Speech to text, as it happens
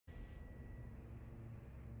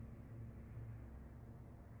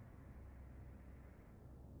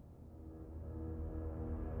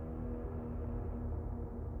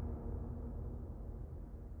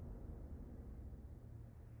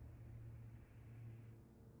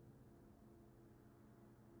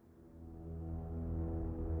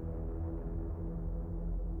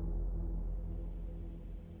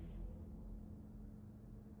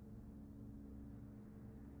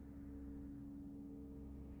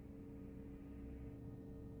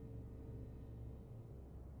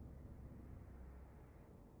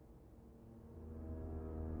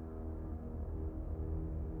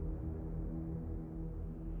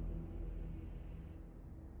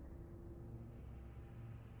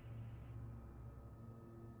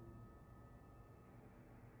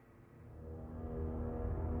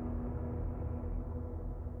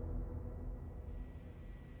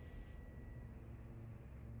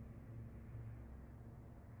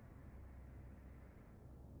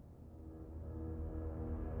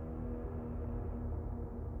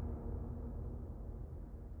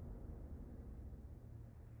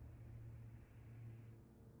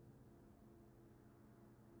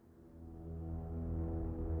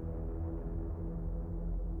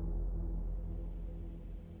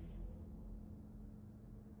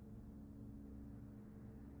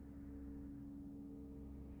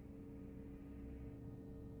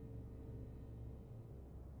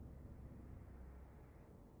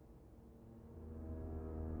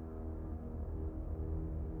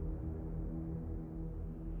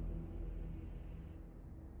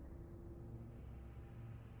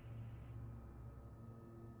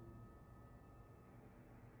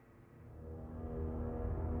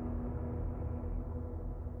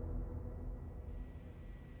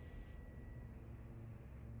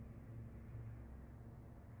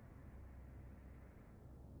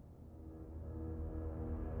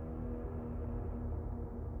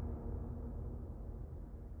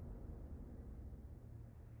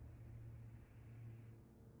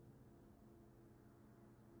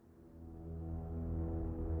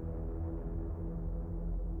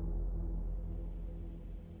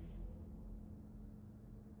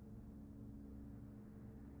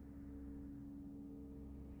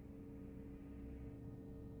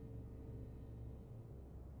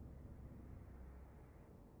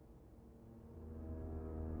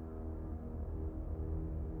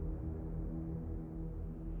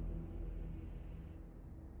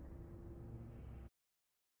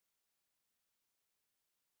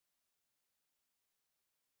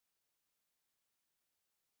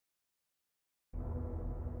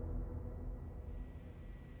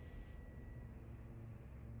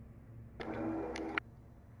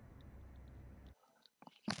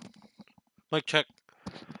Mic check.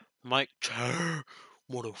 Mic check.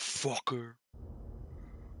 Motherfucker.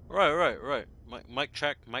 Right. Mic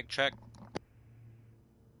check. Mic check.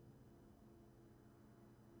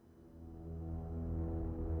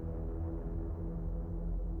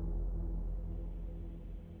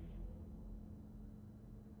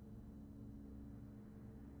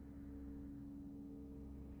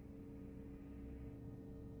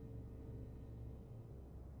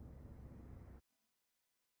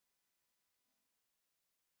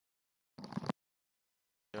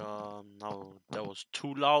 Now that was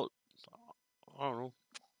too loud. I don't know.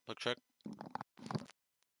 Mic check.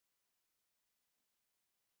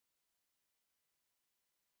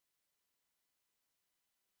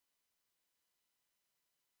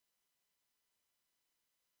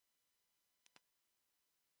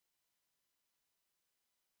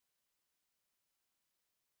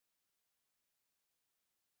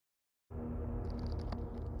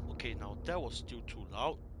 Okay, now that was still too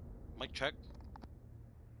loud. Mic check.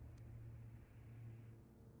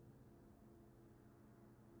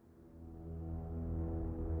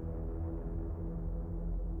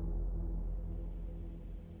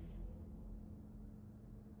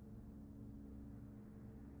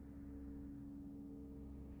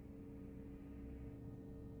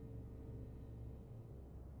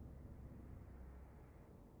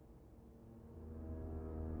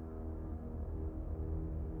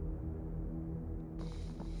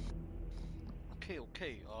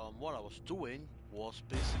 Okay. What I was doing was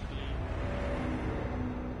basically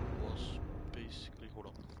hold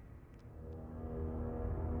on.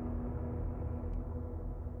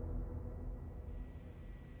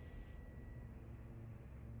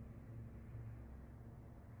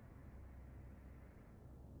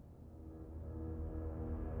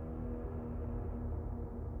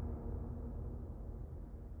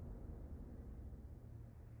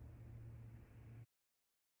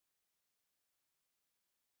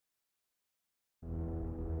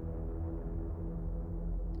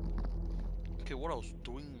 Okay, what I was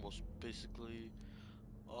doing was basically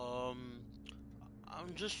um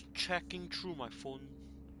I'm just checking through my phone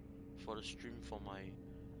for the stream for my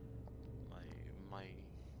my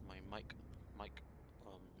my mic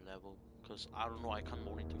level, because I don't know, I can't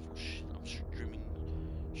monitor for shit. I'm streaming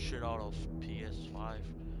shit out of PS5.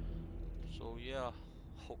 So yeah,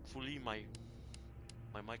 hopefully my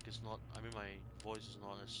mic is not, I mean my voice is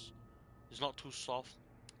not as, it's not too soft,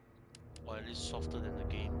 or at least softer than the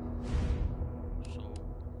game. So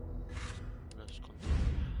let's continue.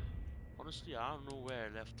 Honestly, I don't know where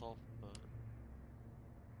I left off, but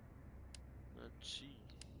let's see.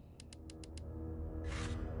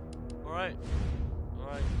 Alright,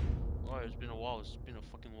 alright, alright, it's been a while, it's been a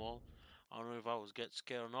fucking while. I don't know if I was get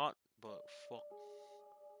scared or not, but fuck.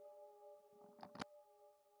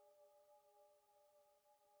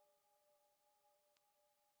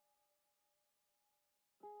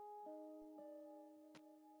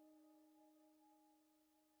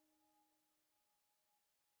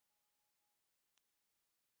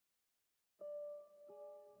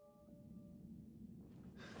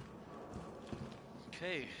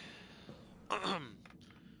 Okay.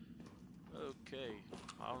 Okay.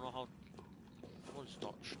 I don't know how. What is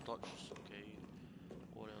dodge? Dodge is okay.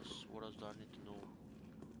 What else? What else do I need to know?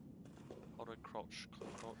 How do I crouch?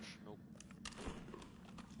 Crouch? Nope.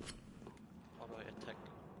 How do I attack?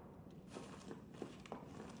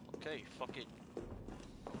 Okay, fuck it.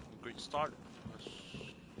 Great start. Let's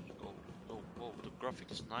go. Oh, whoa, the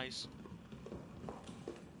graphics is nice.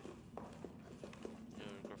 Yeah,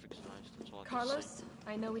 the graphics is nice. That's all I can say. Carlos,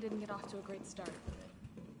 I know we didn't get off to a great start.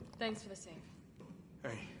 Thanks for the save.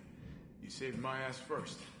 Hey, you saved my ass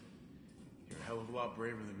first. You're a hell of a lot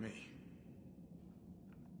braver than me.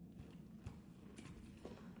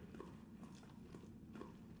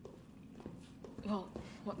 Well,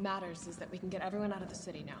 what matters is that we can get everyone out of the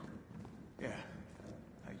city now. Yeah,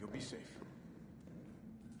 you'll be safe.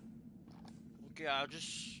 Okay, I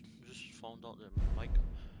just found out that my mic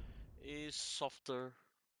is softer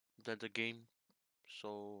than the game,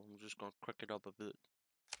 so I'm just gonna crack it up a bit.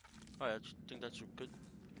 Alright, I think that's good.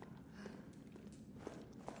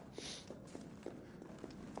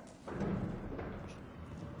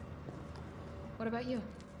 What about you?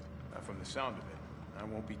 From the sound of it, I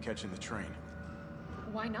won't be catching the train.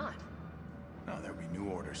 Why not? No, there'll be new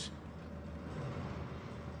orders.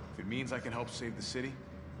 If it means I can help save the city,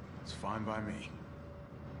 it's fine by me.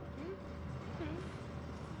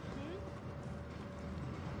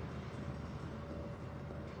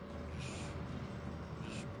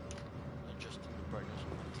 Just adjusting the brightness of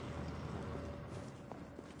my TV.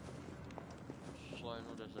 So I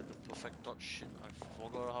know there's like a perfect dot shit. I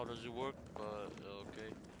forgot how does it work, but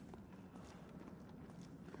okay.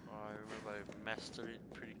 I remember I mastered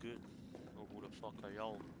it pretty good. Oh, who the fuck are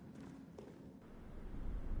y'all?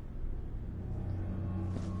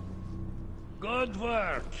 Good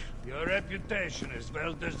work. Your reputation is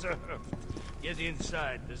well deserved. Get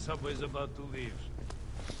inside. The subway's about to leave.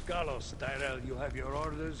 Carlos, Tyrell, you have your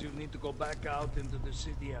orders. You need to go back out into the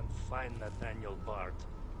city and find Nathaniel Bard.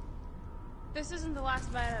 This isn't the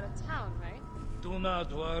last ride out of town, right? Do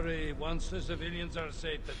not worry. Once the civilians are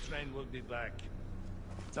safe, the train will be back.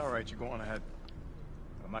 It's alright, you go on ahead.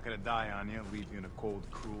 I'm not gonna die on you, leave you in a cold,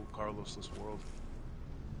 cruel, Carlosless world.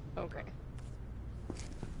 Okay.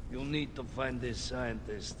 You'll need to find this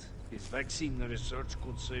scientist. His vaccine research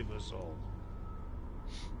could save us all.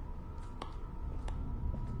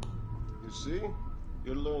 You see?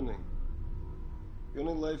 You're learning. The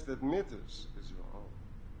only life that matters is your own.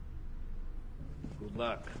 Good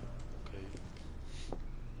luck. Okay.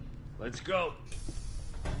 Let's go.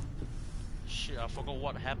 Shit, I forgot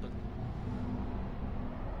what happened.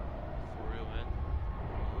 For real, man.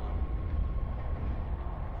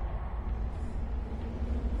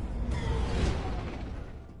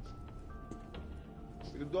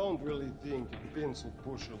 You don't really think a pencil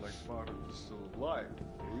pusher like Bard is still alive,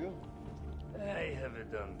 do you? I have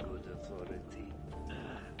it on good authority.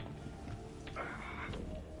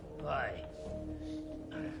 Why?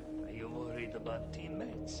 Are you worried about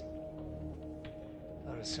teammates?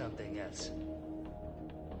 Or something else?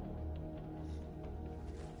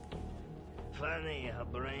 Funny how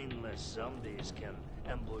brainless zombies can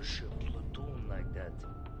ambush a platoon like that.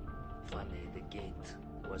 Funny the gate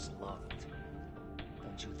was locked.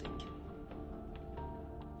 Don't you think?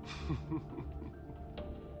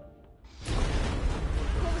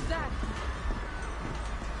 What was that?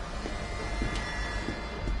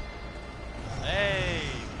 Hey,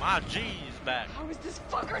 my G's back. How is this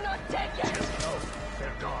fucker not dead yet? Just go.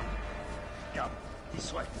 They're gone. Come,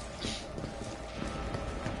 this way.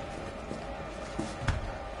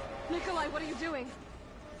 Nikolai, what are you doing?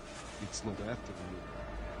 It's not after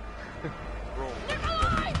you. Bro.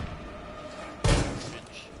 Nikolai!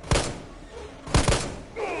 Bitch.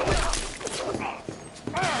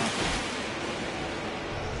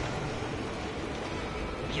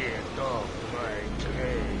 Get off my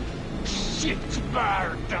train. Shit,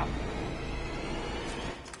 Bard!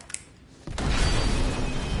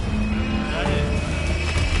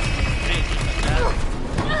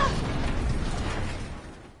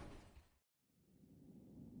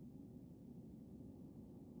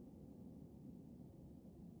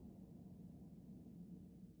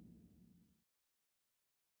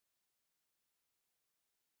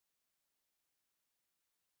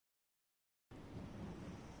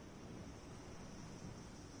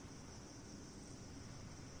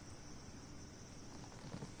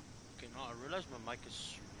 Okay, now I realize my mic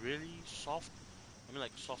is really soft. I mean,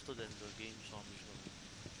 like softer than the game, so I'm just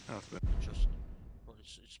Oh, it's been... gonna adjust. Well,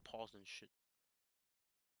 it's paused and shit.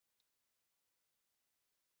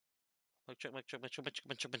 Mic check, mic check, mic check, mic check,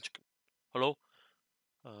 mic check, mic check. Hello?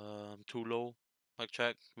 Too low. Mic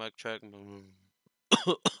check, mic check.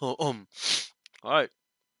 Alright.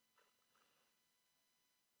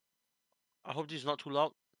 I hope this is not too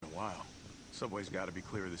loud. a while. Subway's gotta be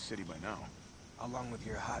clear of the city by now. Along with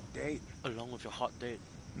your hot date. Along with your hot date.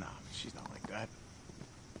 Nah, she's not like that.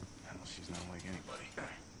 Hell, she's not like anybody.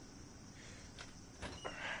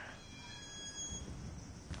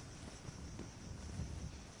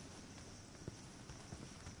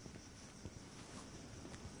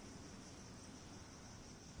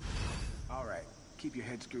 All right, keep your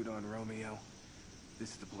head screwed on, Romeo. This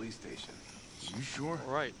is the police station. You sure?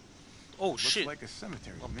 Alright. Oh Looks shit. like a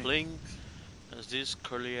cemetery to I'm me. playing as this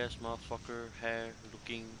curly ass motherfucker, hair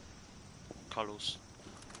looking Carlos.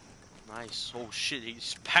 Nice. Oh shit,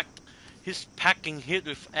 he's packing hit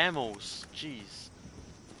with ammos. Jeez.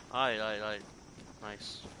 Alright.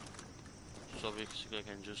 Nice. So basically I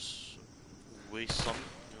can just waste some,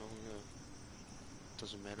 you know, yeah.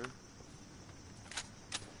 Doesn't matter.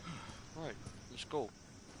 Alright, let's go.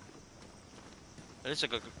 At least I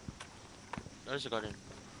got him. At least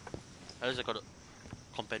I got a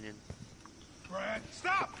companion. Brad,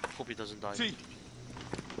 stop! Hope he doesn't die. See.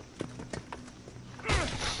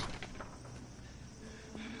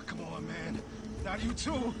 Come on, man. Not you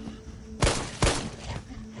too.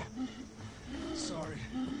 Sorry.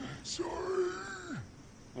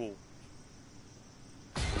 Whoa.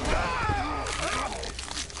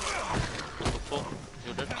 Oh,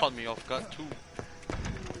 yo, that caught me off guard too.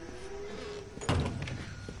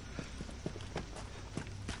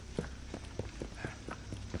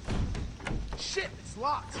 Shit, it's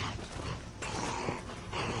locked.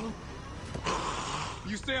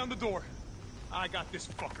 You stay on the door. I got this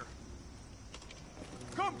fucker.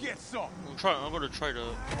 Come get some. I'm gonna try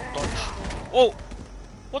to dodge. Oh!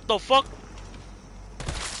 What the fuck?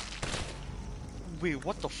 Wait,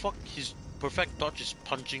 what the fuck? His perfect dodge is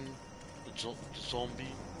punching the zombie.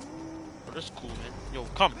 Oh, that's cool, man. Yo,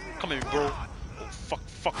 come here, bro. Oh, fuck.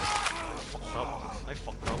 I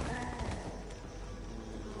fucked up.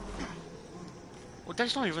 Oh,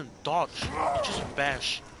 that's not even dodge. It's just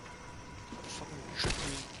bash. Fucking trick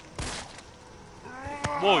me.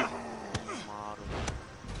 Boy.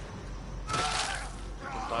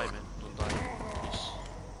 Don't die, man. Don't die. Please.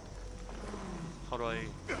 How do I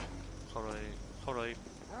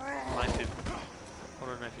knife him? How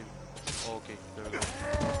do I knife him? Oh, okay, there we go.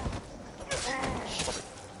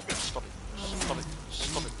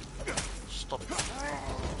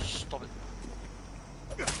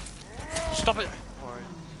 Stop it. Alright,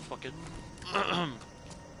 fuck it.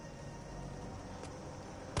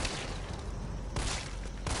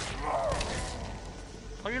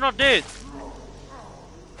 Are you not dead?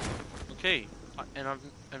 Okay, an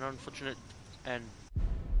unfortunate and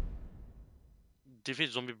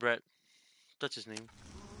defeat zombie Brad. That's his name.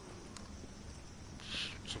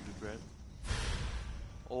 Zombie Brad.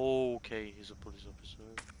 Okay, he's a police officer.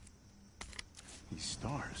 These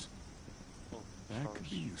stars. Oh, That stars. could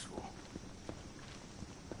be useful.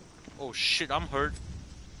 Oh shit, I'm hurt.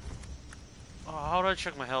 How do I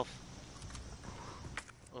check my health?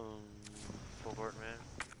 Forgot, man.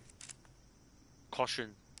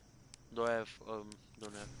 Caution. Do I have,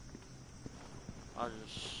 don't have. I'll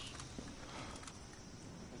just...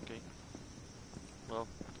 Okay. Well.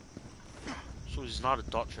 So he's not a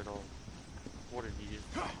dodge at all. What an idiot.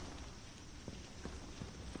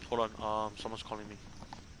 Hold on, someone's calling me.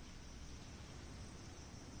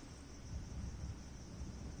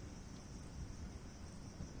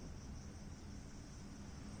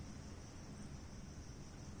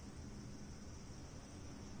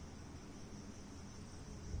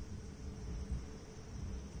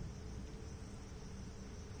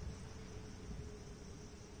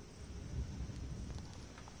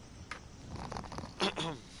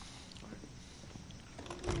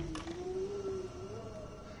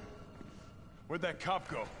 Where'd that cop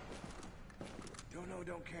go? Don't know,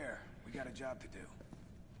 don't care. We got a job to do.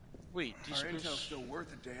 Wait, these Our intel's guys... still worth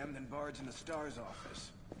a damn than Bard's in the STARS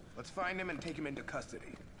office. Let's find him and take him into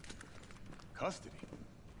custody. Custody?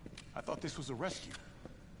 I thought this was a rescue.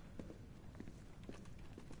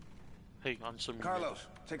 Hey, answer me. Carlos,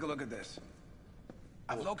 take a look at this.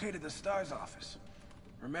 I've located the STARS office.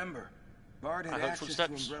 Remember, Bard I had heard access to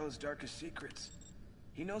footsteps. Umbrella's darkest secrets.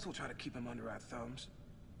 He knows we'll try to keep him under our thumbs.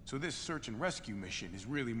 So this search and rescue mission is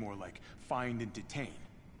really more like find and detain.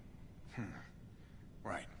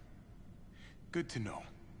 Right. Good to know.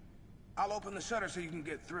 I'll open the shutter so you can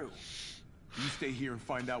get through. You stay here and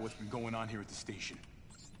find out what's been going on here at the station.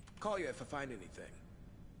 Call you if I find anything.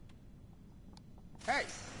 Hey!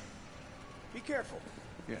 Be careful.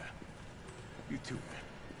 Yeah. You too,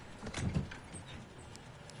 man.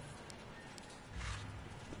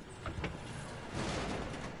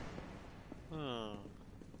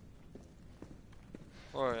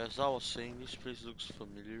 Alright, as I was saying, this place looks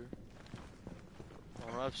familiar.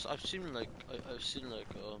 I've seen like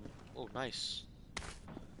oh nice.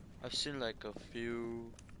 I've seen like a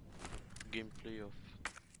few gameplay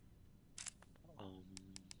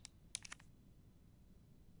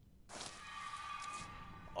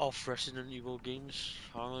of Resident Evil games.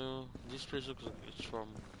 I don't know. This place looks like it's from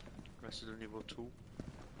Resident Evil 2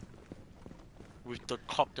 with the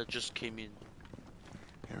cop that just came in.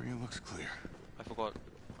 Area looks clear. I forgot.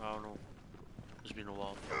 I don't know. It's been a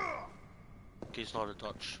while. Okay, it's not a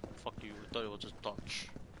dodge. Fuck you. I thought it was a dodge.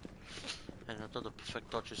 And I thought the perfect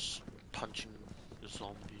dodge is punching the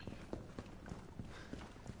zombie.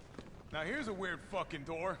 Now here's a weird fucking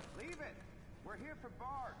door. Leave it. We're here for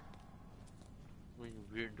Bard. I mean,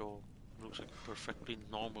 weird door. Looks like a perfectly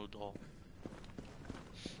normal door.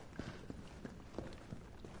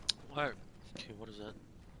 Alright. Okay, what is that?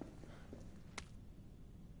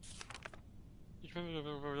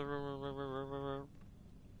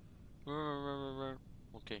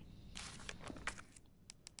 Okay.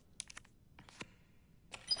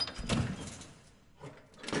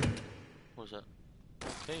 What is that?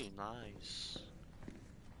 Okay, nice.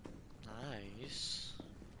 Nice.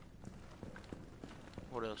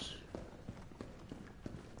 What else?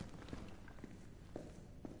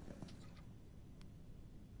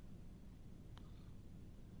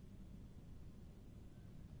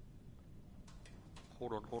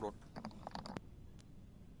 Hold on.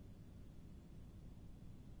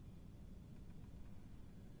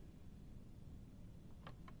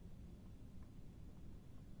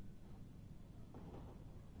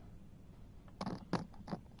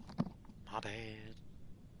 bad.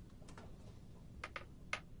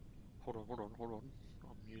 Hold on.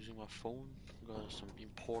 I'm using my phone. Got some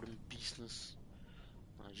important business.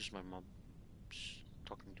 Just my mom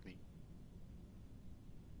talking to me.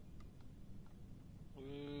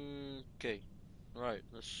 Okay. Right,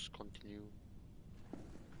 let's continue.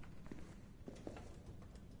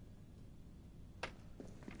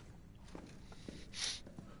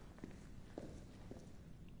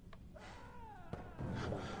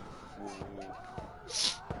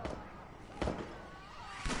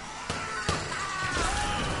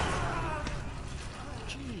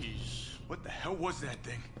 Jeez. What the hell was that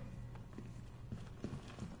thing?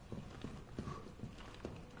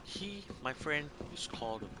 He, my friend, is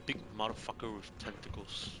called a big motherfucker with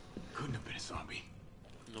tentacles. Couldn't have been a zombie.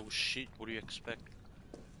 No shit, what do you expect?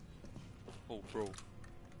 Oh, bro.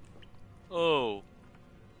 Oh.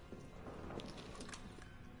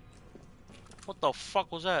 What the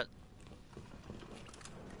fuck was that?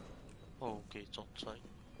 Oh, okay, it's outside.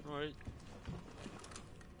 Alright.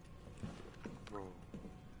 Bro.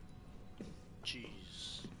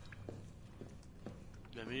 Jeez.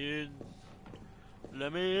 Let me in.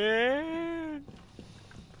 Let me in.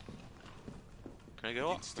 Can I get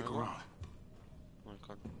off? Stick around. Oh, I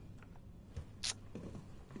can't.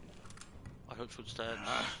 I heard footsteps.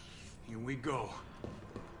 Here we go.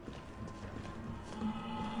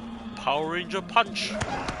 Power Ranger punch.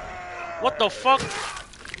 What the fuck?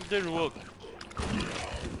 It didn't work.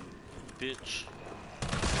 Bitch.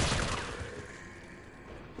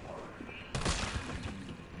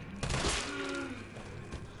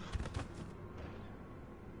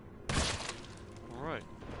 Alright.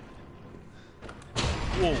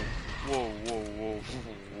 Whoa. Whoa.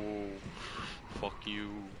 Fuck you.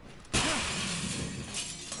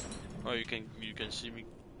 Oh, you can see me.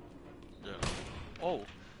 Yeah. Oh,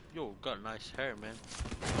 yo, got nice hair, man.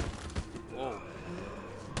 Whoa.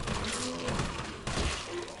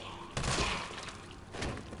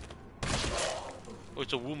 Oh,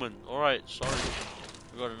 it's a woman. Alright, sorry.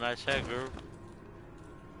 You got a nice hair, girl.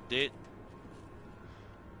 Did.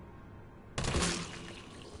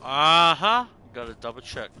 Uh-huh. Gotta double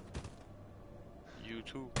check. You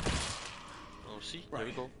too. Oh, see? There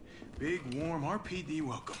we go. Big, warm RPD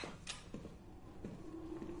welcome.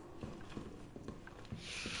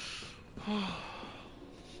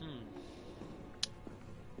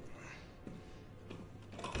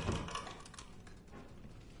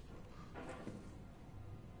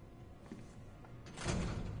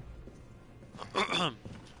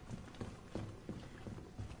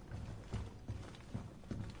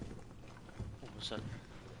 What was that?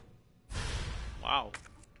 Wow.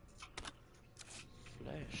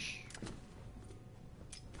 Flash.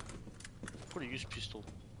 I'm gonna use pistol.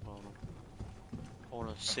 I don't know. I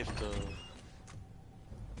wanna save the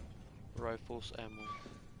rifles ammo.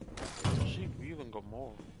 See, we even got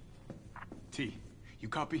more. T, you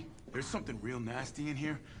copy? There's something real nasty in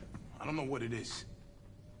here. I don't know what it is.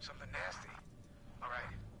 Something nasty. All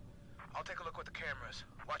right. I'll take a look with the cameras.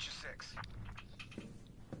 Watch your six.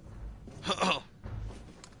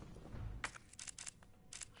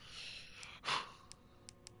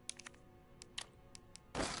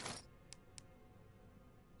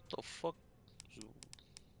 The fuck? Zoom.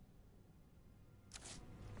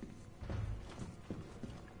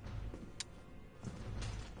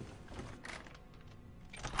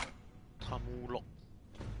 Tamulok.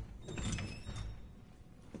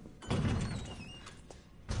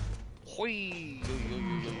 Hoi!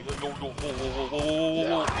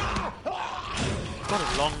 Yo. Got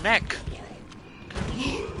a long neck.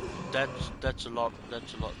 That's a lot.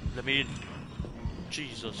 Let me in.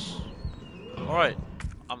 Jesus. All right.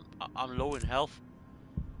 I'm low in health.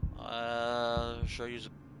 Should I use a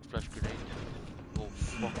flash grenade? Oh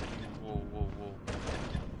fuck! Whoa!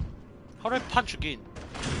 How do I punch again?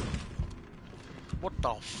 What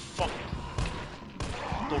the fuck?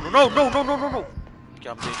 No! Okay,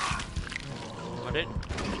 I'm dead. Am I dead?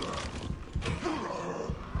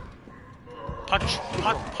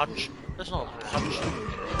 Punch! That's not a punch.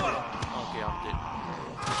 Okay, I'm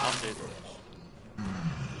dead.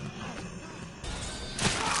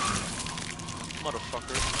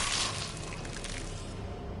 Motherfucker.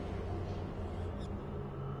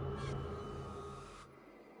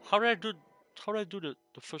 How did I do the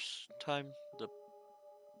first time the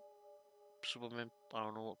Superman, I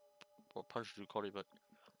don't know what punch do you call it, but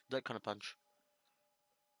that kind of punch.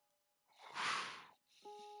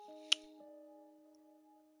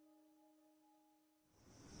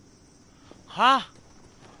 Huh?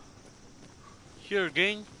 Here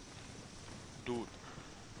again? Dude.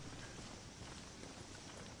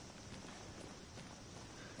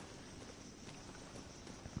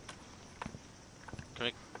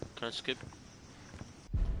 Can I skip?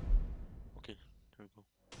 Okay, there we go.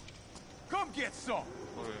 Come get some!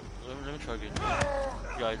 Okay, let me try again.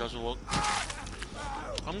 Yeah, it doesn't work.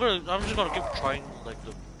 I'm just gonna keep trying like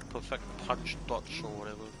the perfect punch dodge or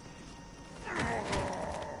whatever.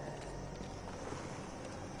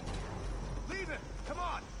 Leave it! Come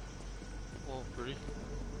on! Oh, really?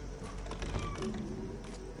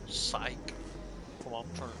 Psych. Come on,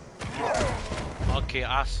 I'm trying to... Okay,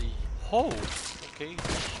 I see. Oh! Okay,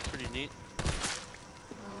 that's pretty neat.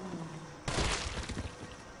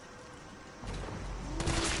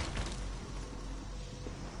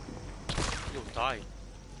 Yo, die.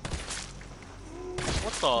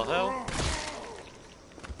 What the hell?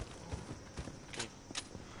 Okay.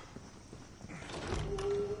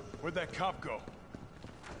 Where'd that cop go?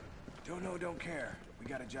 Don't know, don't care. We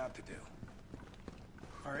got a job to do.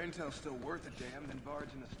 If our intel's still worth a damn, then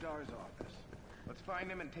Bard's in the STAR's office. Let's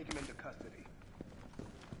find him and take him into custody.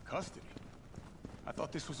 Custody? I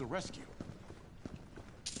thought this was a rescue.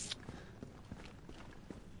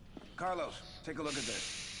 Carlos, take a look at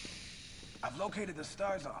this. I've located the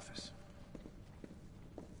STAR's office.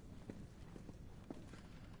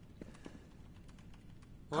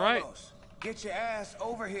 Right. Carlos, get your ass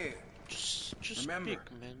over here. Just Remember,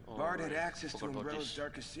 speak, man. Oh, Bard had right. access to Forgot about Umbrella's this.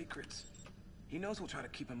 darkest secrets. He knows we'll try to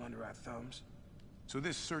keep him under our thumbs. So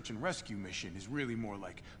this search and rescue mission is really more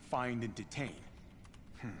like find and detain.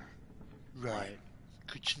 Right.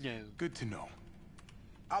 Good to know. Good to know.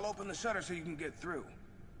 I'll open the shutter so you can get through.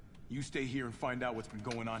 You stay here and find out what's been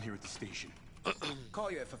going on here at the station. Call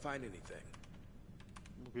you if I find anything.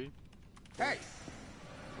 Okay. Hey!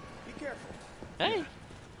 Be careful. Hey!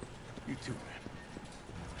 You too,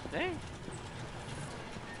 man. Hey!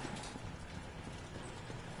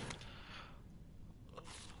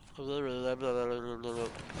 Got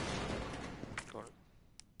it.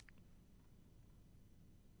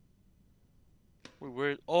 Wait,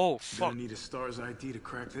 where? Oh, You're fuck. gonna need a STAR's ID to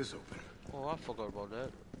crack this open. Oh, I forgot about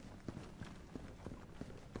that.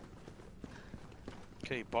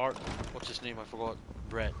 Okay, Bart. What's his name? I forgot.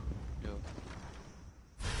 Brett. Yeah.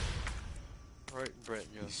 Alright, Brett,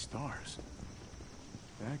 yeah. These stars.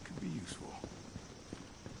 That could be useful.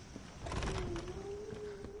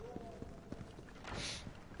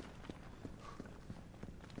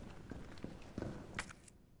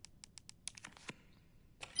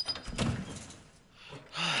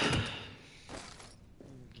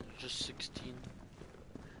 Just 16.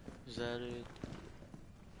 Is that it?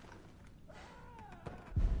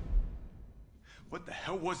 What the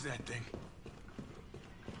hell was that thing?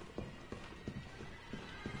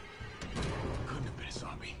 Couldn't have been a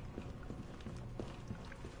zombie.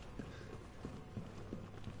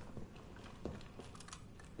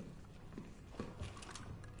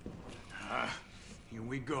 Here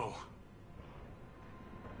we go.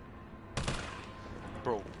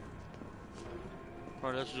 Bro.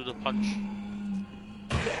 Alright, let's do the punch.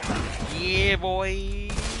 Yeah, boy!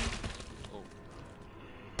 Oh.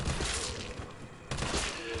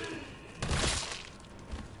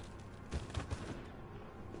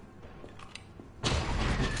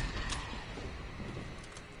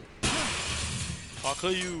 Fuck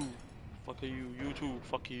you! Fuck you, you too.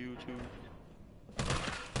 Fuck you too.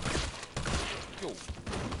 Yo.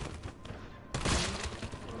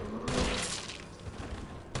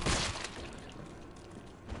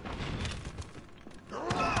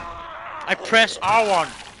 I press R1.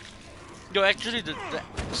 Yo, actually, the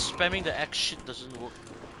spamming the X shit doesn't work.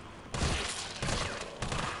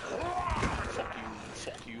 Fuck you,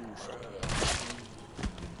 fuck you, fuck you.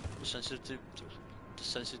 The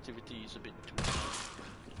sensitivity is a bit too high.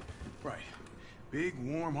 Right. Big,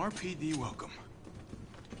 warm RPD welcome.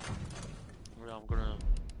 Well, I'm gonna.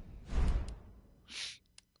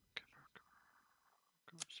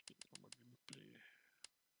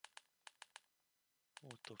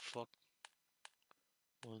 What the fuck?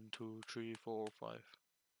 1, 2, 3, 4, 5.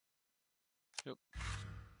 Yep.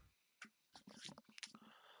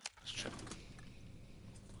 Let's check.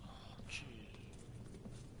 Oh, jeez.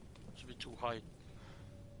 It's a bit too high.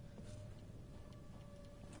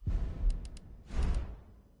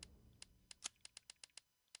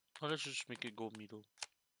 Oh, let's just make it go middle.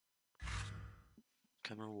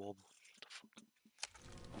 Camera wobble. What the fuck?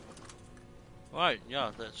 Alright,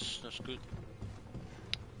 yeah, that's good.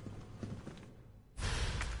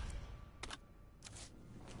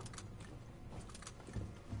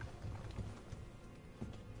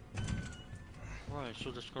 Alright,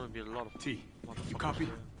 so there's gonna be a lot of T, you motherfuckers copy?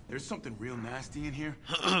 there. There's something real nasty in here.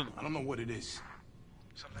 I don't know what it is.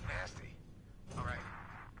 Something nasty. All right.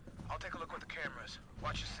 I'll take a look with the cameras.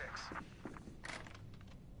 Watch your 6.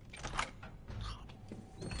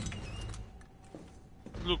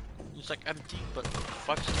 like empty, but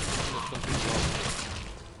 5 seconds is gonna be well.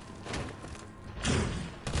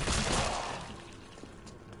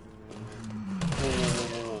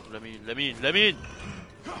 Whoa. Let me in.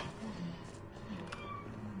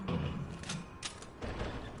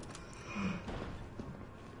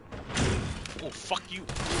 Oh, fuck you.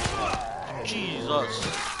 Jesus.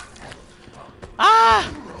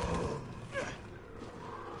 Ah!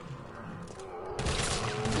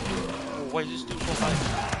 Oh, why is this still so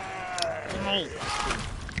high? No.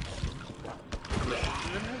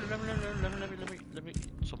 Let me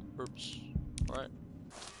eat some herbs. Alright.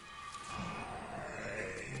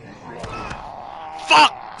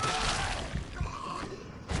 Fuck!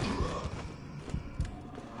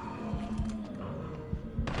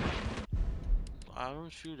 I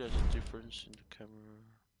don't feel there's a difference in the camera.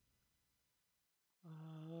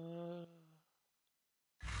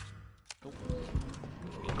 Nope.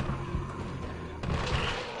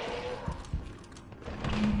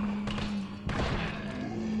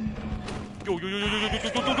 Yo.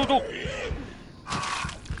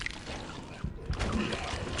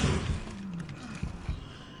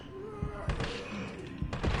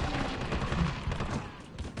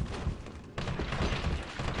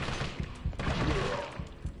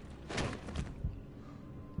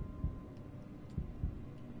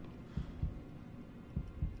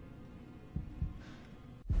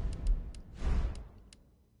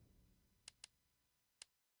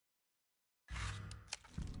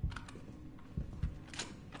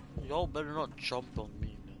 Y'all better not jump on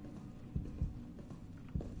me, man.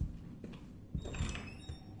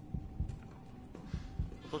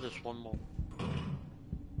 I thought there's one more.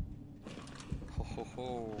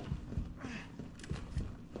 Ho.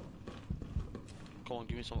 Come on,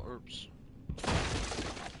 give me some herbs.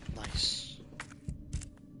 Nice.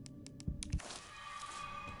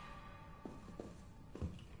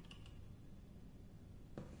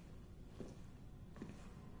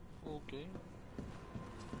 Okay.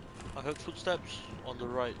 I heard footsteps on the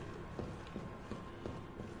right.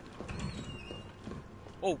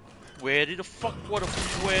 Oh, where the fuck did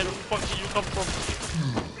you come from?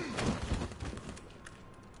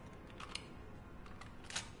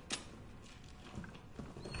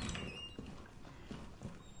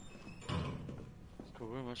 Okay,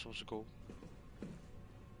 where am I supposed to go?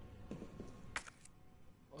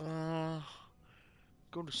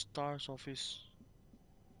 Go to Star's office.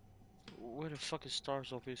 Where the fuck is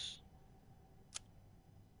Star's office?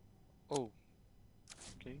 Oh,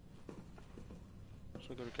 okay.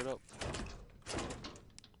 So I gotta get up.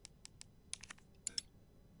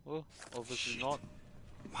 Oh, obviously not.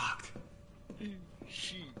 Locked.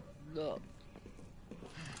 She locked.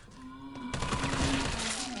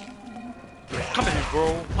 Come at me,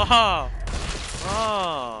 bro. Haha.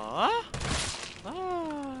 Ah.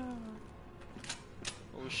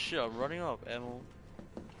 Oh shit, I'm running out of ammo.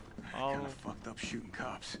 Kinda fucked up shooting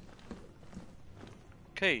cops.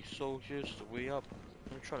 Okay, so here's the way up.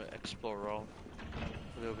 I'm try to explore around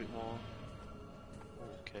a little bit more.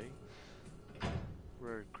 Okay.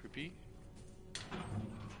 Very creepy.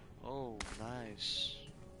 Oh, nice.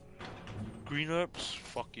 Green herbs?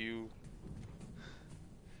 Fuck you.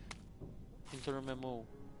 Internal memo.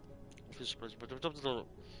 Office president.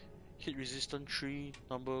 Hit resistant 3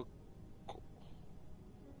 number.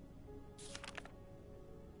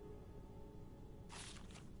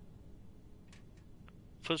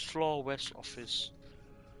 First floor west office.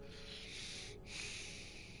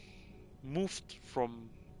 Moved from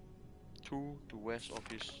 2 to west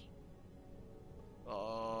office.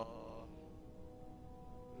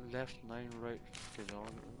 Left 9 right. Okay, no,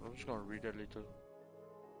 I'm just gonna read that later.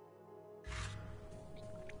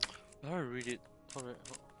 I gotta read it. Alright,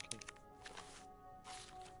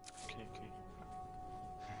 okay.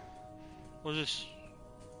 What's this?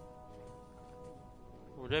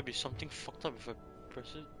 Would there be something fucked up if I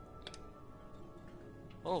press it?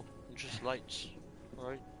 Oh, just lights.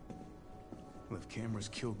 Alright. Well, if cameras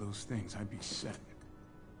killed those things, I'd be set.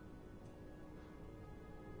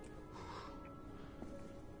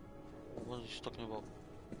 What is he talking about?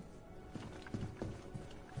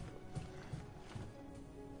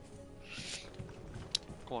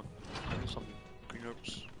 Come on, I need some green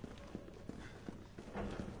herbs.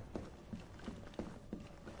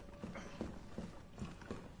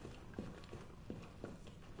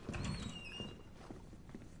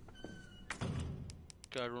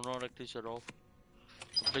 Okay, I do not like this at all.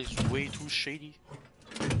 The place is way too shady.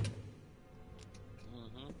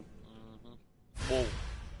 Whoa.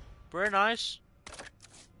 Very nice.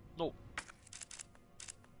 No.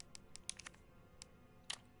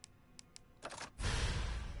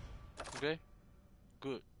 Okay.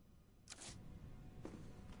 Good.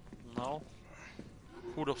 now.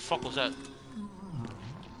 Who the fuck was that?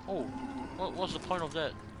 Oh, what's the point of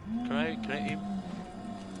that? Can I aim?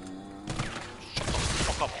 Shut the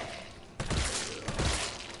fuck up.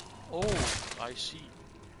 Oh, I see.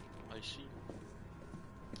 I see.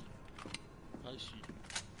 I see.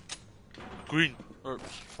 Green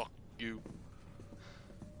herbs. Fuck you.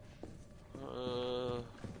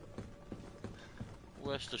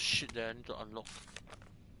 Where's the shit that I need to unlock?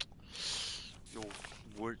 Yo,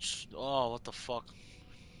 words. Oh, what the fuck?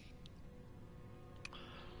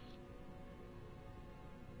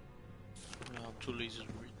 Yeah, I'm too lazy to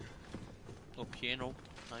read. Oh, piano.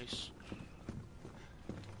 Nice.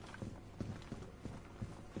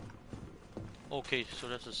 Okay, so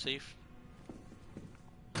that's a safe.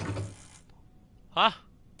 Huh?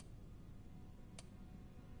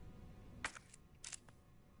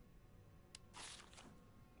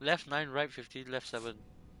 Left 9, right 15, left 7.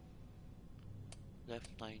 Left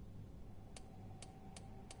 9.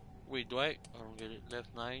 Wait, do I don't get it. Left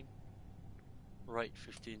 9, right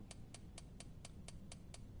 15.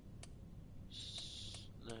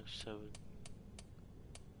 Left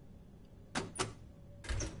 7.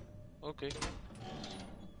 Okay.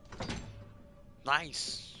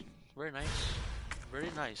 Nice. Very nice. Very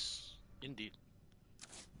nice. Indeed.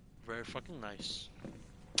 Very fucking nice.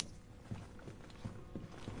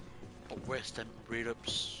 But where's them red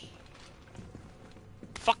ups?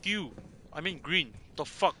 Fuck you! I mean green. The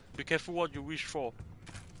fuck? Be careful what you wish for.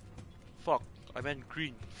 Fuck. I meant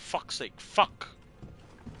green. Fuck's sake. Fuck!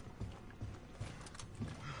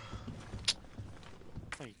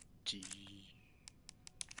 My G.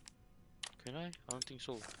 Can I? I don't think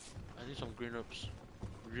so. I need some green herbs.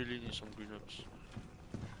 Really need some green herbs.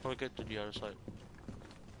 How do I get to the other side?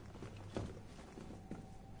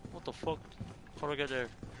 What the fuck? How do I get there?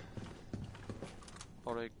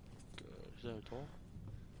 How do I... is there a door?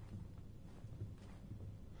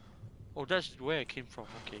 Oh, that's where I came from.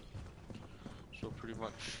 Okay. So pretty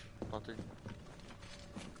much nothing.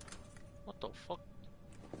 What the fuck?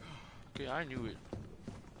 Okay, I knew it.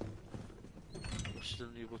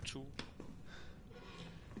 Resident Evil 2.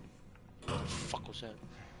 What the fuck was that?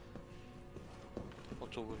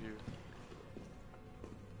 What's over here?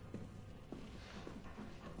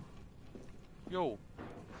 Yo!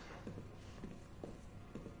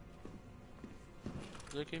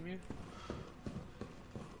 Did I came here?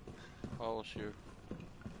 Oh, I was here.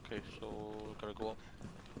 Okay, so I gotta go up.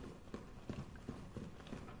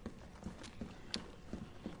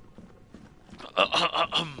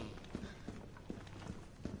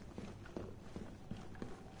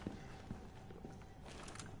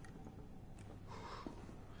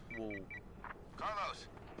 Whoa. Carlos,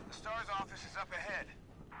 the STAR's office is up ahead.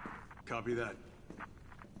 Copy that.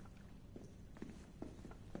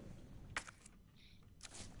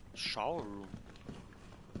 Shower room.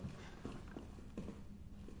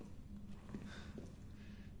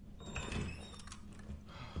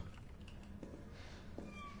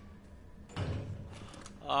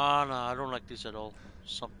 Ah, nah, I don't like this at all.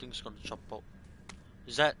 Something's gonna jump out.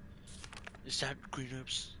 Is that green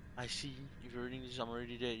herbs? I see. If you're reading this, I'm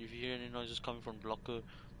already there. If you hear any noises coming from the blocker,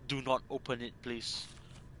 do not open it, please.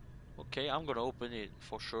 Okay, I'm gonna open it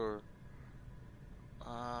for sure.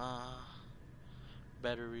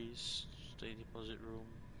 Batteries, stay deposit room,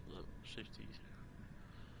 safety.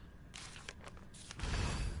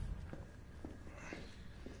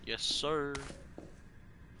 Yes, sir.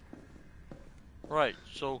 Right,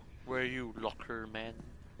 so where are you, locker man?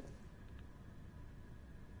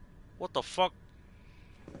 What the fuck?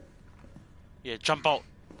 Yeah, jump out.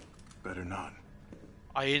 Better not.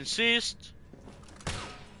 I insist.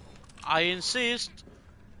 I insist.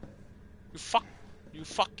 You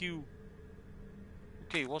fuck you.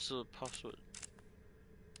 Okay, what's the password?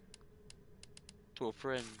 To a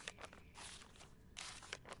friend.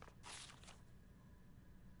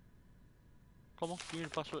 Come on, give me the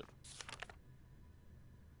password.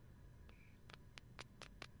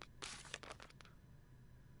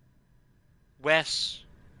 Wes.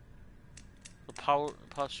 The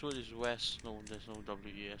password is Wes. No, there's no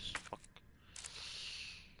WES. Fuck.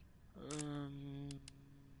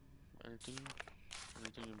 Anything?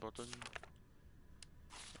 Anything important?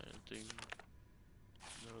 Anything?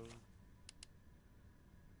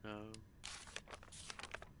 No. No.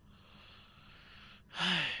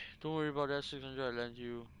 Don't worry about that. 600 I lend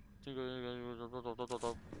you.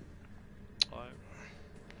 Alright.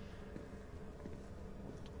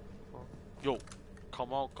 Yo,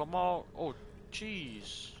 come out, come out. Oh,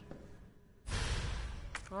 jeez.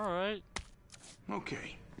 Alright.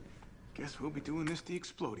 Okay. Guess we'll be doing this the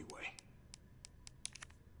explodey way.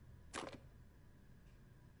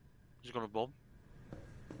 it gonna bomb?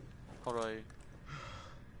 How do I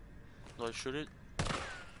shoot it?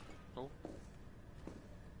 No.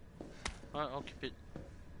 Alright, I'll keep it.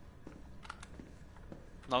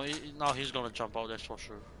 Now he's gonna jump out, that's for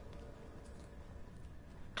sure.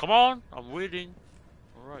 Come on! I'm waiting.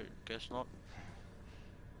 Alright, guess not.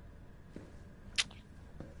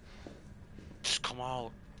 Just come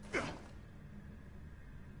out.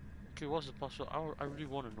 Okay, what's the password? I really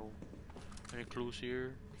want to know. Any clues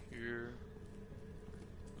here? Here?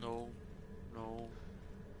 No. No.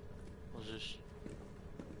 What's this?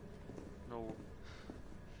 No.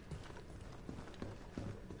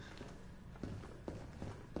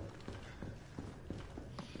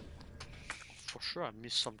 For sure I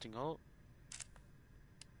missed something out.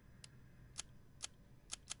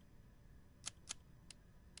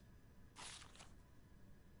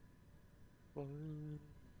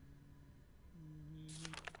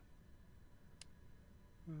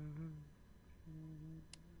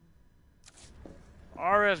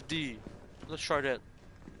 RFD. Let's try that.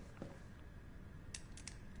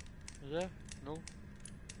 Is there? No.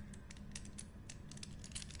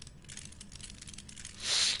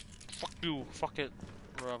 Fuck you. Fuck it.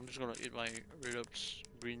 Bro, I'm just gonna eat my red ups,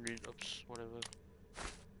 green red ups, whatever.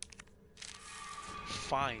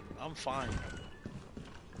 Fine. I'm fine.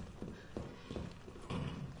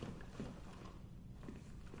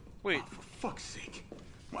 Wait. Oh, for fuck's sake.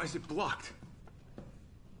 Why is it blocked?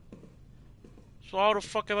 So how the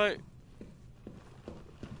fuck am I?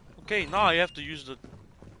 Okay, now I have to use the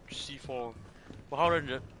C4. But how do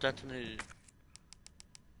I detonate it?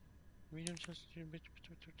 Medium sensitivity.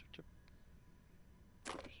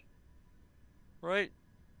 Right?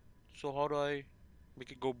 So how do I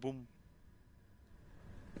make it go boom?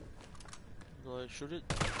 Do I shoot it?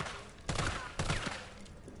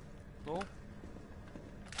 No?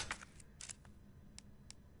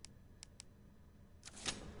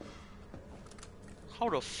 How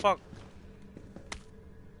the fuck?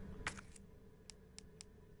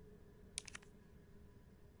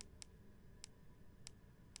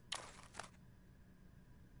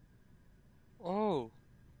 Oh,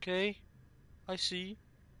 okay. I see.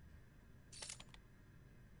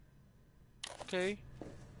 Okay.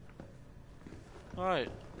 Alright.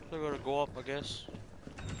 So I gotta go up, I guess.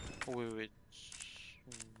 Oh, wait.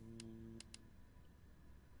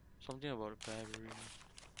 Something about a battery.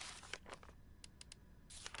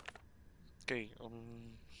 Okay,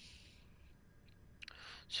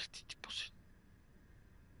 safety deposit.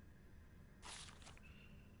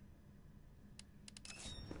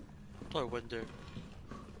 I thought I went there.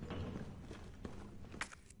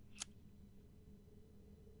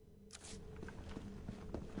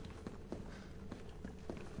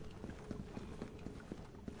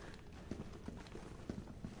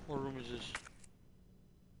 What room is this?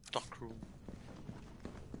 Dark room.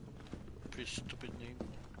 Pretty stupid name.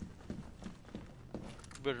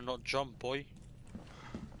 You better not jump, boy.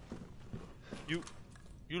 You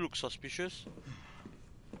look suspicious.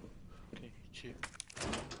 Okay, chill.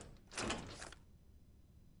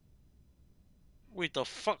 Wait, the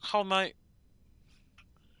fuck? How am I?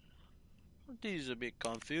 This is a bit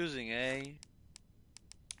confusing, eh?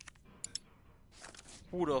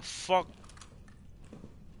 Who the fuck?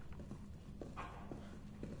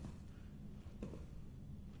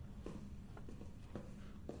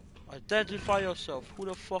 Identify yourself. Who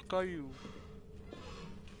the fuck are you?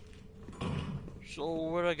 So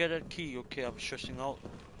where do I get that key? Okay, I'm stressing out.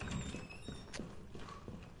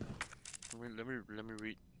 Let me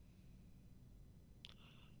read.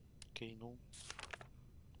 Okay, no.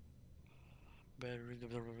 Battery.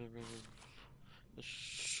 As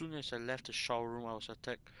soon as I left the shower room, I was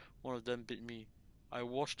attacked. One of them bit me. I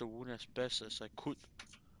washed the wound as best I could,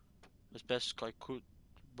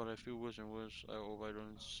 but I feel worse and worse. I hope I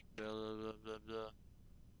don't spell blah blah blah.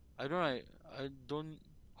 I don't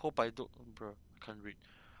hope I don't, bro. I can't read.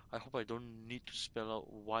 I hope I don't need to spell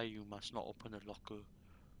out why you must not open the locker.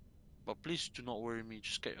 But please do not worry me.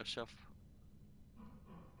 Just get yourself.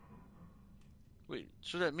 Wait,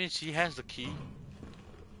 so that means he has the key?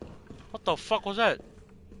 What the fuck was that?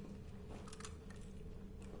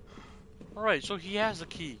 Alright, so he has the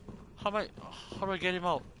key. How do I get him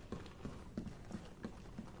out?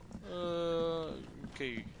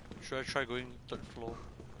 Okay. Should I try going third floor?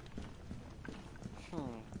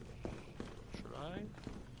 Should I?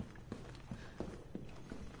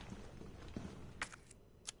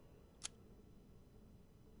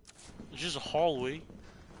 It's just a hallway.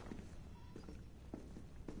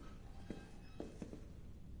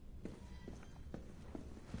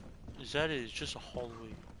 Is that it? It's just a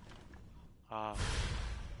hallway. Ah.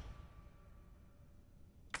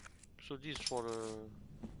 So this is for the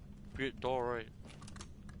weird door, right?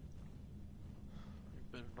 You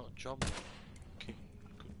better not jump. Okay,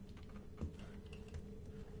 good.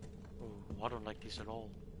 Oh, I don't like this at all.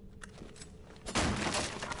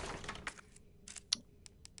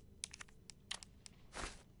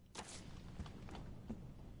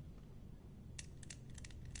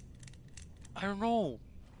 I don't know.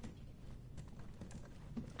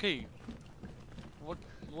 Okay,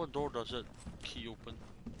 what door does that key open?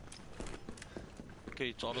 Okay,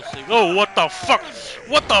 it's auto save. Oh, what the fuck?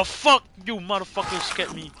 What the fuck? You motherfucker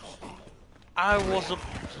scared me. I was a.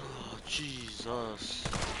 Oh, Jesus.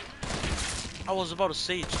 I was about to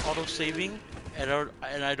say it's auto saving, and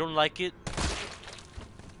I don't like it,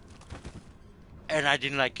 and I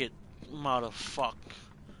didn't like it. Motherfuck.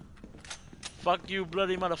 Fuck you,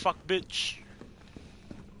 bloody motherfuck, bitch.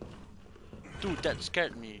 Dude, that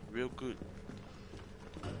scared me real good.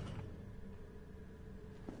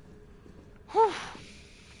 Whew.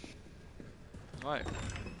 Alright.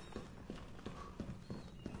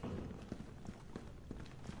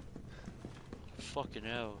 Fucking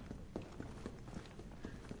hell.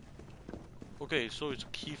 Okay, so it's a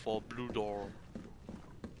key for a blue door.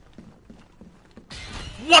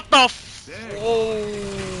 What the f- Oh!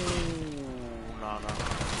 Nah.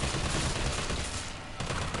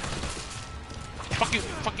 Fuck you!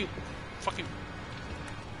 Fuck you! Fuck you!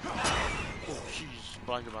 Oh, jeez.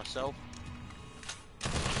 Blinded myself.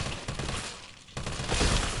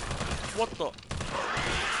 What the?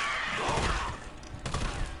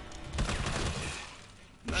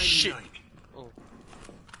 Shit! Oh.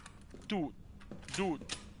 Dude.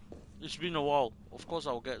 It's been a while. Of course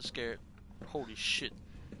I'll get scared. Holy shit.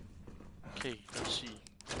 Okay, let's see.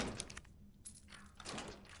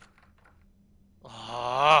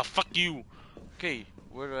 Ah, fuck you! Okay,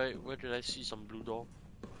 where did I see some blue door?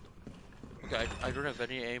 Okay, I don't have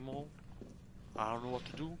any ammo. I don't know what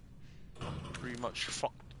to do. Pretty much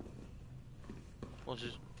fucked. What's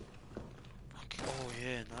this? Okay, oh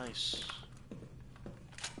yeah, nice.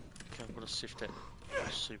 Okay, I'm gonna save that.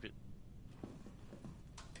 Save it.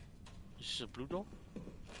 Is this a blue door?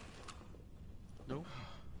 No?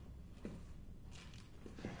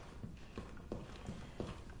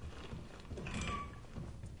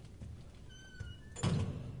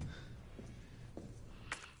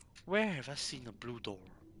 Where have I seen a blue door?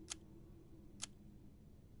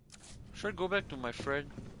 Should I go back to my friend?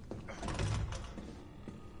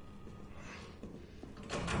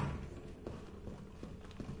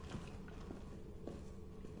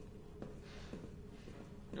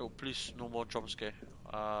 Yo, please, no more jump scare.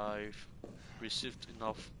 I've received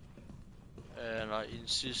enough, and I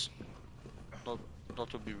insist not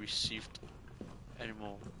to be received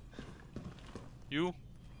anymore. You?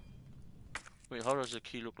 Wait, how does the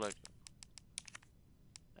key look like?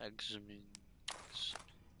 Examine.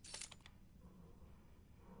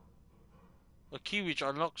 A key which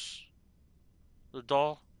unlocks the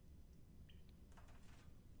door.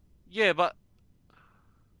 Yeah, but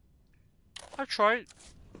I tried.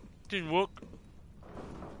 Didn't work.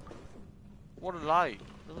 What a lie.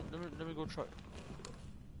 Let me go try.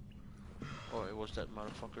 Oh, it was that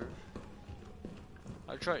motherfucker.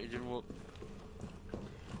 I tried, it didn't work.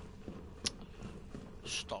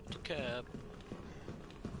 Stop the cab.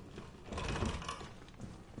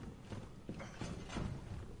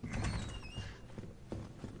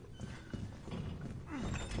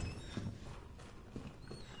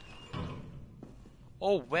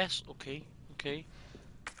 Oh, west. Okay.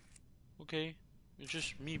 It's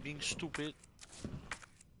just me being stupid.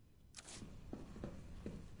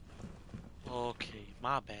 Okay,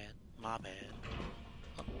 my bad.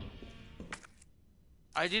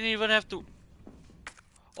 I didn't even have to.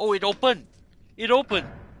 Oh, it opened.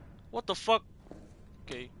 What the fuck?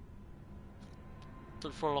 Okay.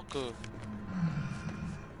 Third floor locker.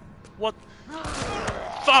 What?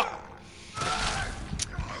 Fuck!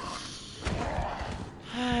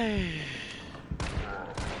 Hey.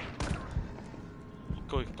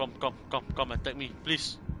 Come, attack me,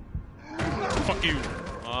 please. Fuck you.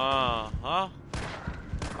 Huh?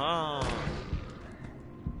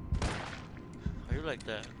 Are you like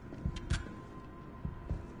that?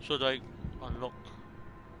 Should I unlock?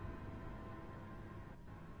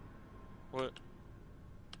 What?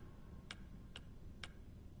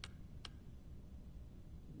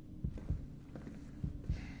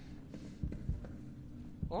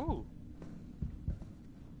 Oh.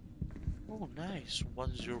 Oh, nice.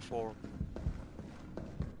 104.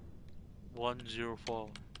 104.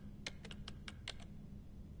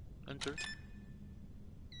 Enter.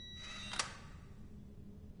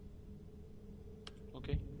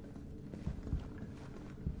 Okay.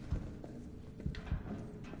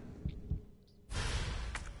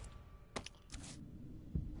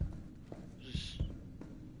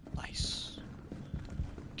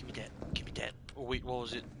 wait, what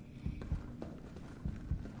was it?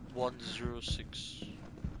 106.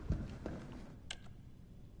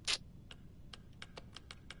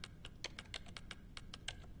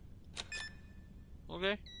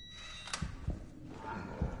 Okay.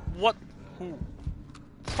 What? Who?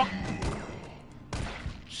 Fuck.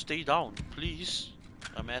 Stay down, please.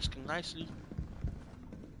 I'm asking nicely.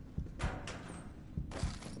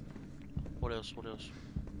 What else? What else?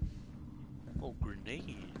 Oh,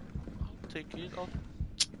 grenade. I'll take it.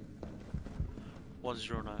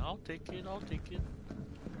 109. I'll take it. I'll take it.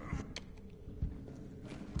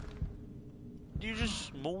 Do you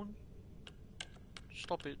just moan?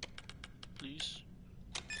 Stop it, please.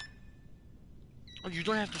 Oh, you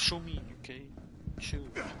don't have to show me, okay? Chill.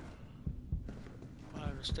 I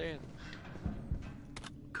understand.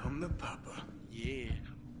 Come to Papa. Yeah.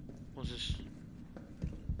 What's this?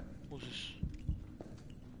 What's this?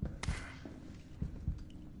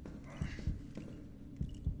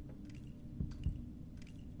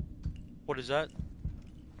 What is that?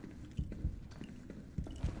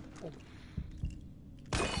 Oh.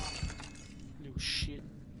 Little shit.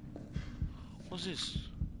 What's this?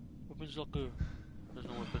 Weapons locker. There's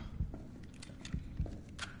no weapon.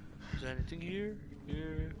 Is there anything here?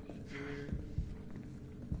 Here.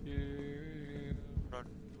 None.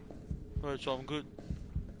 Alright, so I'm good.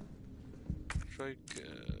 Strike.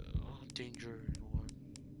 Danger. You know what?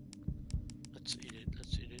 Let's eat it.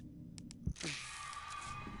 Let's eat it.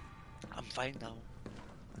 I'm fine now.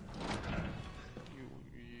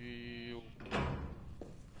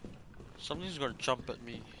 Something's gonna jump at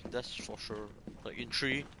me. That's for sure. Like in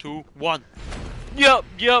 3, 2, 1. Yep.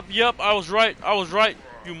 I was right.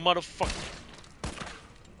 You motherfucker.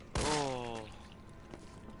 Oh.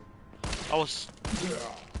 I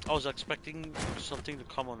was expecting something to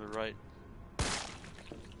come on the right.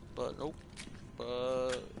 But nope.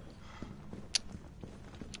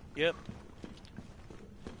 Yep.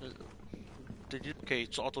 Okay,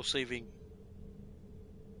 it's auto saving.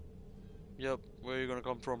 Yep, where are you gonna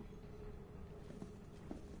come from?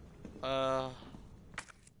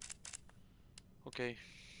 Okay.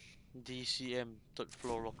 DCM, third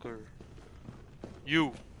floor locker.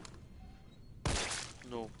 You!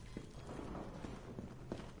 No.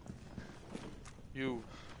 You.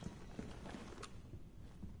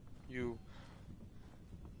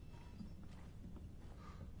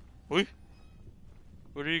 Oi!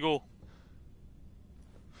 Where did he go?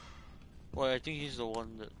 Well, I think he's the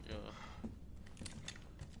one that,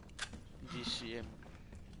 DCM.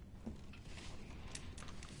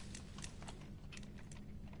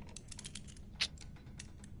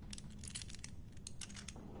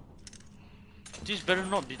 This better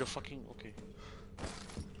not be the fucking... Okay.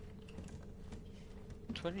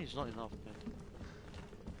 20 is not enough, man.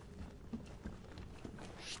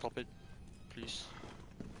 Stop it, please.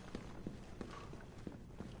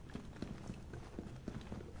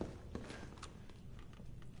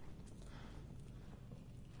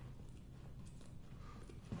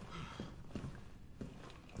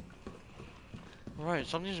 Alright,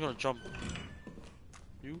 something's gonna jump.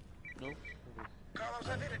 You? No? Okay. Carlos,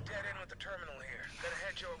 I've hit a dead end with the terminal here. Gonna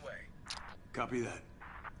head your way. Copy that.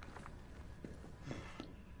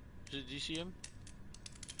 Is it DCM?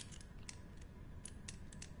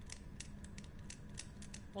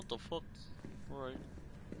 What the fuck? Alright.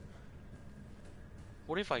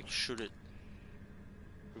 What if I shoot it?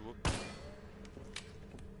 It work?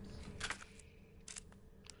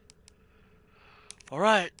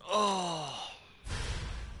 Alright. Oh.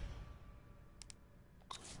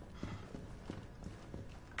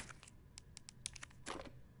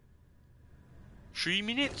 3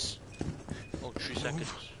 minutes? Oh, 3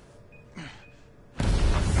 seconds.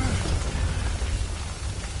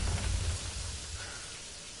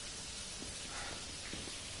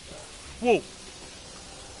 Whoa!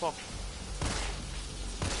 Fuck.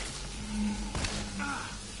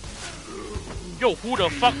 Yo, who the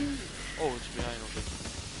fuck? Oh, it's behind, okay.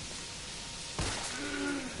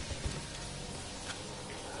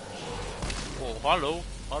 Oh, hello,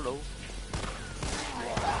 hello.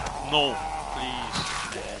 No, please.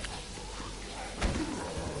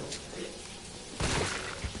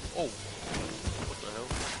 Oh, what the hell?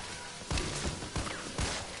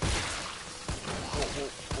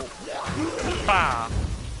 Oh. Ah.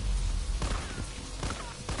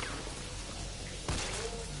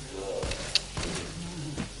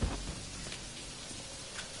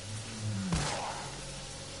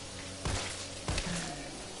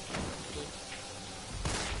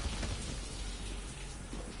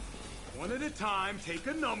 One at a time, take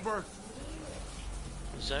a number.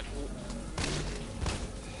 Is that...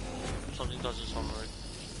 Something doesn't sound right.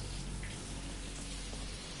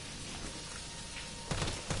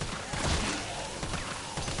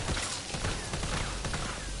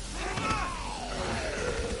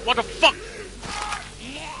 What the fuck?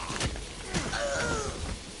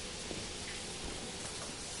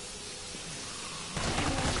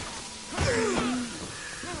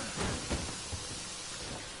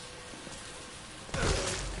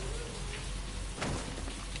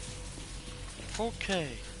 Okay.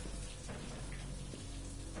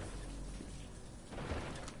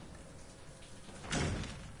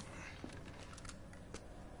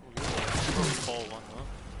 Fall one, huh?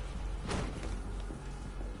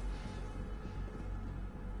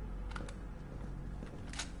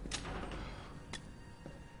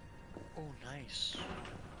 Oh, nice.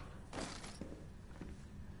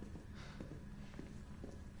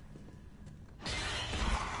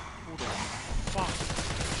 Who the fuck?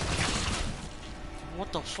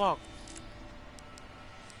 What the fuck?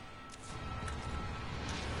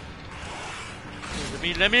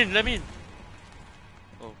 Let me in.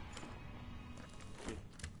 Oh. Okay.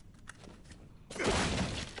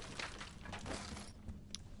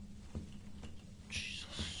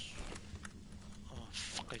 Jesus. Oh,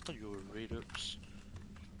 fuck, I thought you were raiders.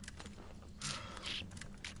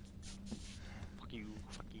 Fuck you,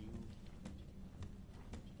 fuck you.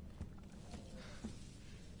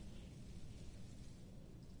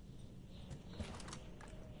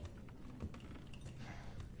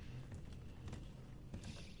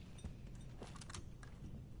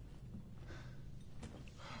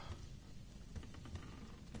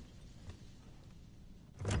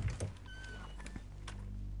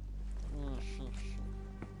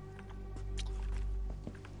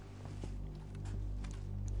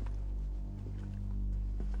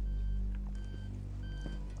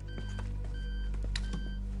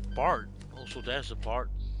 Bard. Also, there's a Bard.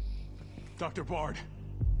 Dr. Bard.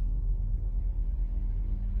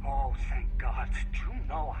 Oh, thank God. Do you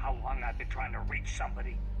know how long I've been trying to reach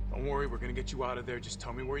somebody? Don't worry, we're gonna get you out of there. Just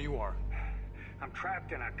tell me where you are. I'm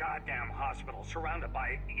trapped in a goddamn hospital, surrounded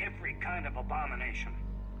by every kind of abomination.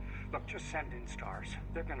 Look, just send in stars.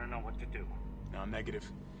 They're gonna know what to do. No, negative.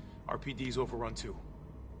 RPD's overrun too.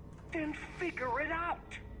 Then figure it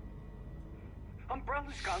out!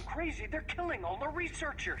 Umbrella's gone crazy. They're killing all the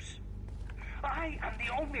researchers. I am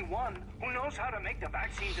the only one who knows how to make the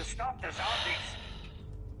vaccine to stop the zombies.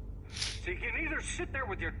 So you can either sit there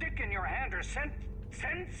with your dick in your hand or send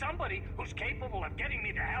somebody who's capable of getting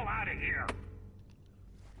me the hell out of here.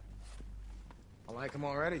 I like him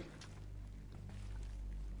already.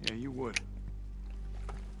 Yeah, you would.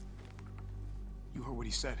 You heard what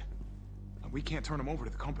he said. We can't turn him over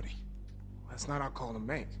to the company. That's not our call to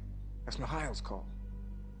make. That's Mikhail's call.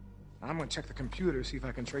 I'm gonna check the computer, see if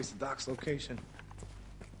I can trace the doc's location.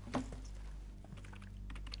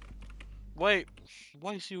 Wait,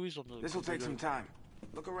 why is he always on the This'll take computer? some time.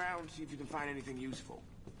 Look around, see if you can find anything useful.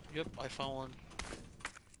 Yep, I found one.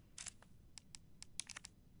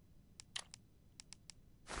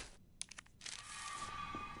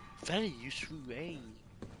 Very useful, eh?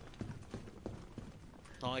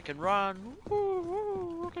 Now I can run.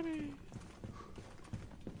 Woo, look at me.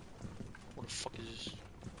 What the fuck is this?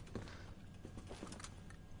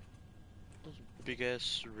 This big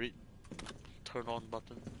ass red turn on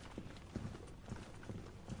button.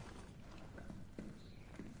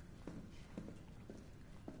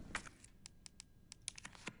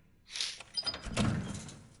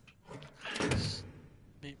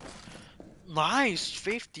 Nice,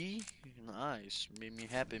 50. Nice, made me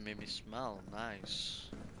happy, made me smile. Nice.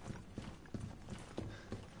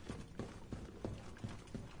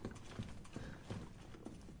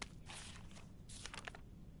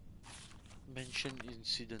 Mention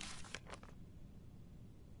incident.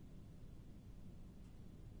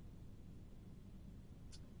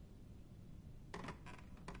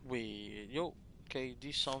 Wait, yo, okay,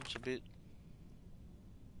 this sounds a bit.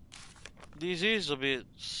 This is a bit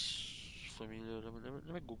familiar.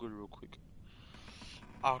 Let me Google real quick.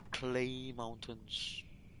 Arklay Mountains.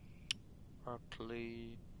 Arklay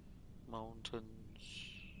Mountains.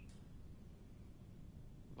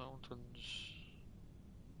 Mountains.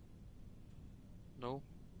 No.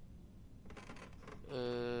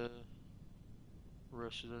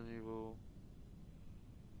 Resident Evil.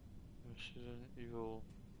 Resident Evil.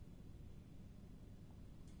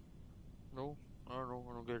 No, I don't know.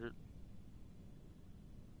 I don't get it.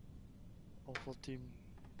 Alpha Team.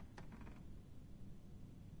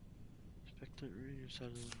 Expected readers had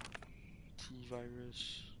a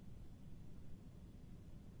T-virus.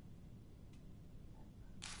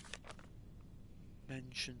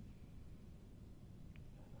 Mention.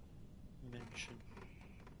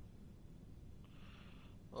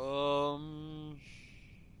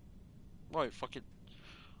 Right, fuck it.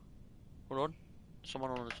 Hold on.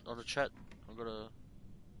 Someone on the chat. I'm gonna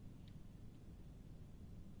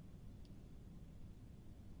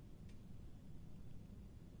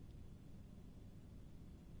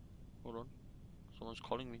Hold on. Someone's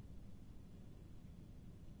calling me.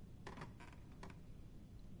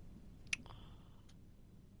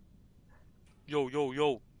 Yo, yo,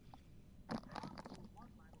 yo.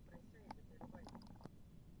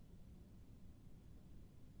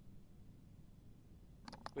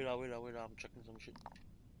 Wait up, wait up, wait up. I'm checking some shit.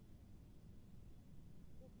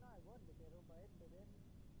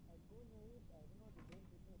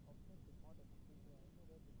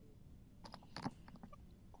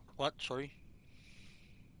 What? Sorry.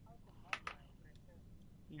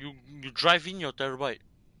 You drive in your terabyte.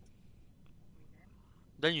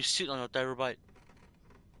 Then you sit on your terabyte.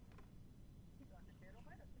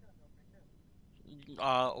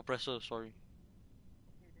 Oppressor, sorry.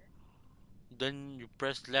 Then you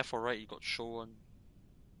press left or right, you got show one.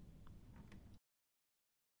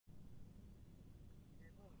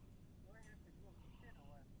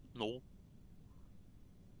 No.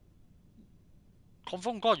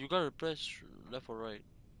 Confirm God, you gotta press left or right.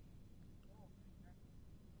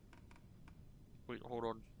 Wait, hold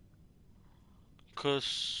on.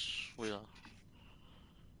 Cause wait